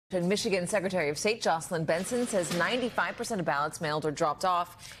Michigan Secretary of State Jocelyn Benson says 95% of ballots mailed or dropped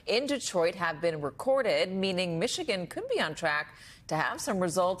off in Detroit have been recorded, meaning Michigan could be on track to have some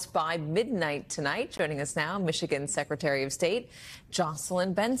results by midnight tonight. Joining us now, Michigan Secretary of State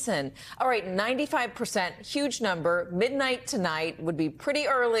Jocelyn Benson. All right, 95%, huge number. Midnight tonight would be pretty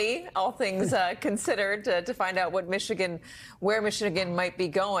early, all things considered, to find out where Michigan might be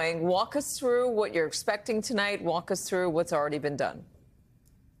going. Walk us through what you're expecting tonight. Walk us through what's already been done.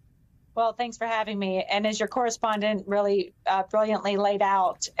 Well, thanks for having me. And as your correspondent really brilliantly laid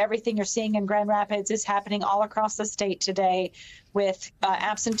out, everything you're seeing in Grand Rapids is happening all across the state today, with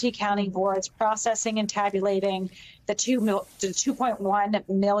absentee counting boards processing and tabulating the 2.1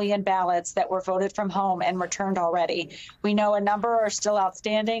 million ballots that were voted from home and returned already. We know a number are still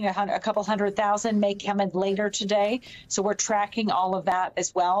outstanding. A couple 100,000 may come in later today. So we're tracking all of that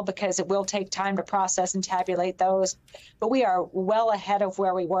as well, because it will take time to process and tabulate those. But we are well ahead of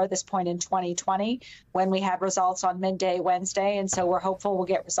where we were at this point in 2020 when we had results on midday Wednesday. And so we're hopeful we'll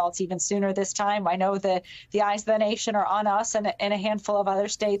get results even sooner this time. I know the eyes of the nation are on us and a handful of other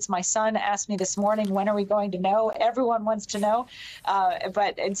states. My son asked me this morning, when are we going to know? Everyone wants to know.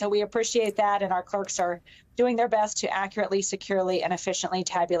 And so we appreciate that. And our clerks are doing their best to accurately, securely, and efficiently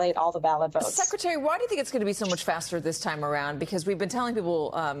tabulate all the ballot votes. Secretary, why do you think it's going to be so much faster this time around? Because we've been telling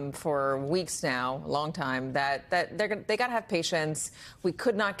people for weeks now, a long time, that they got to have patience. We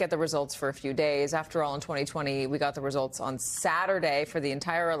could not get the results for a few days. After all, in 2020, we got the results on Saturday for the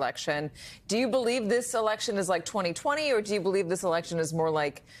entire election. Do you believe this election is like 2020, or do you believe this election is more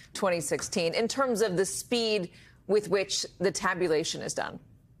like 2016 in terms of the speed with which the tabulation is done?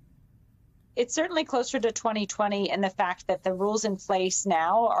 It's certainly closer to 2020 in the fact that the rules in place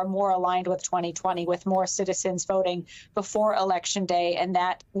now are more aligned with 2020, with more citizens voting before Election Day. And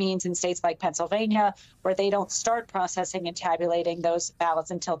that means in states like Pennsylvania, where they don't start processing and tabulating those ballots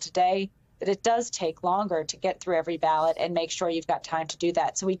until today, that it does take longer to get through every ballot and make sure you've got time to do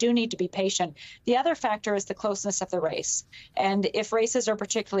that. So we do need to be patient. The other factor is the closeness of the race. And if races are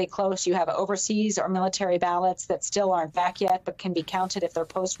particularly close, you have overseas or military ballots that still aren't back yet, but can be counted if they're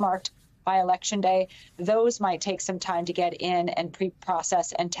postmarked by Election Day. Those might take some time to get in and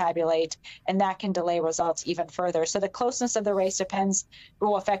pre-process and tabulate, and that can delay results even further. So the closeness of the race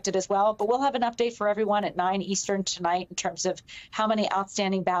will affect it as well. But we'll have an update for everyone at 9 Eastern tonight in terms of how many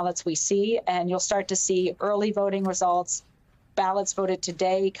outstanding ballots we see, and you'll start to see early voting results, ballots voted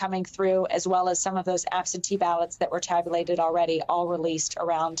today coming through, as well as some of those absentee ballots that were tabulated already, all released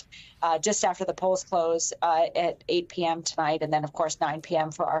around just after the polls close at 8 p.m. tonight, and then, of course, 9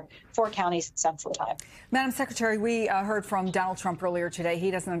 p.m. for our 4 counties Central Time. Madam Secretary, we heard from Donald Trump earlier today. He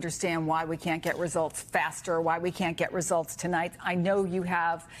doesn't understand why we can't get results faster, why we can't get results tonight. I know you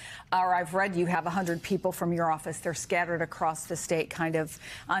have, or I've read you have 100 people from your office. They're scattered across the state, kind of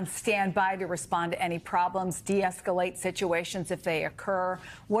on standby to respond to any problems, de-escalate situations if they occur.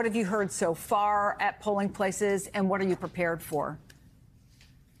 What have you heard so far at polling places, and what are you prepared for?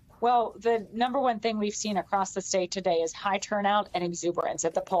 Well, the number one thing we've seen across the state today is high turnout and exuberance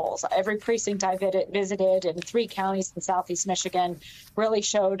at the polls. Every precinct I visited in 3 counties in Southeast Michigan really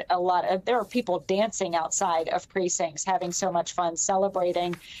showed a lot of, there are people dancing outside of precincts, having so much fun,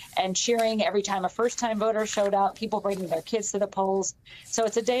 celebrating and cheering every time a first-time voter showed up, people bringing their kids to the polls. So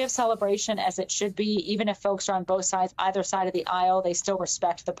it's a day of celebration, as it should be. Even if folks are on both sides, either side of the aisle, they still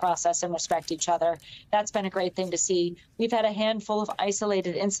respect the process and respect each other. That's been a great thing to see. We've had a handful of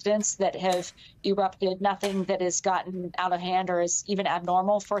isolated incidents that have erupted, nothing that has gotten out of hand or is even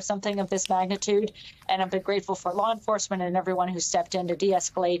abnormal for something of this magnitude. And I've been grateful for law enforcement and everyone who stepped in to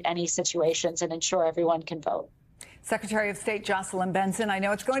de-escalate any situations and ensure everyone can vote. Secretary of State Jocelyn Benson, I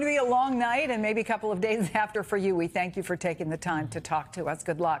know it's going to be a long night and maybe a couple of days after for you. We thank you for taking the time to talk to us.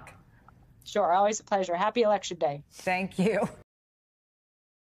 Good luck. Sure, always a pleasure. Happy Election Day. Thank you.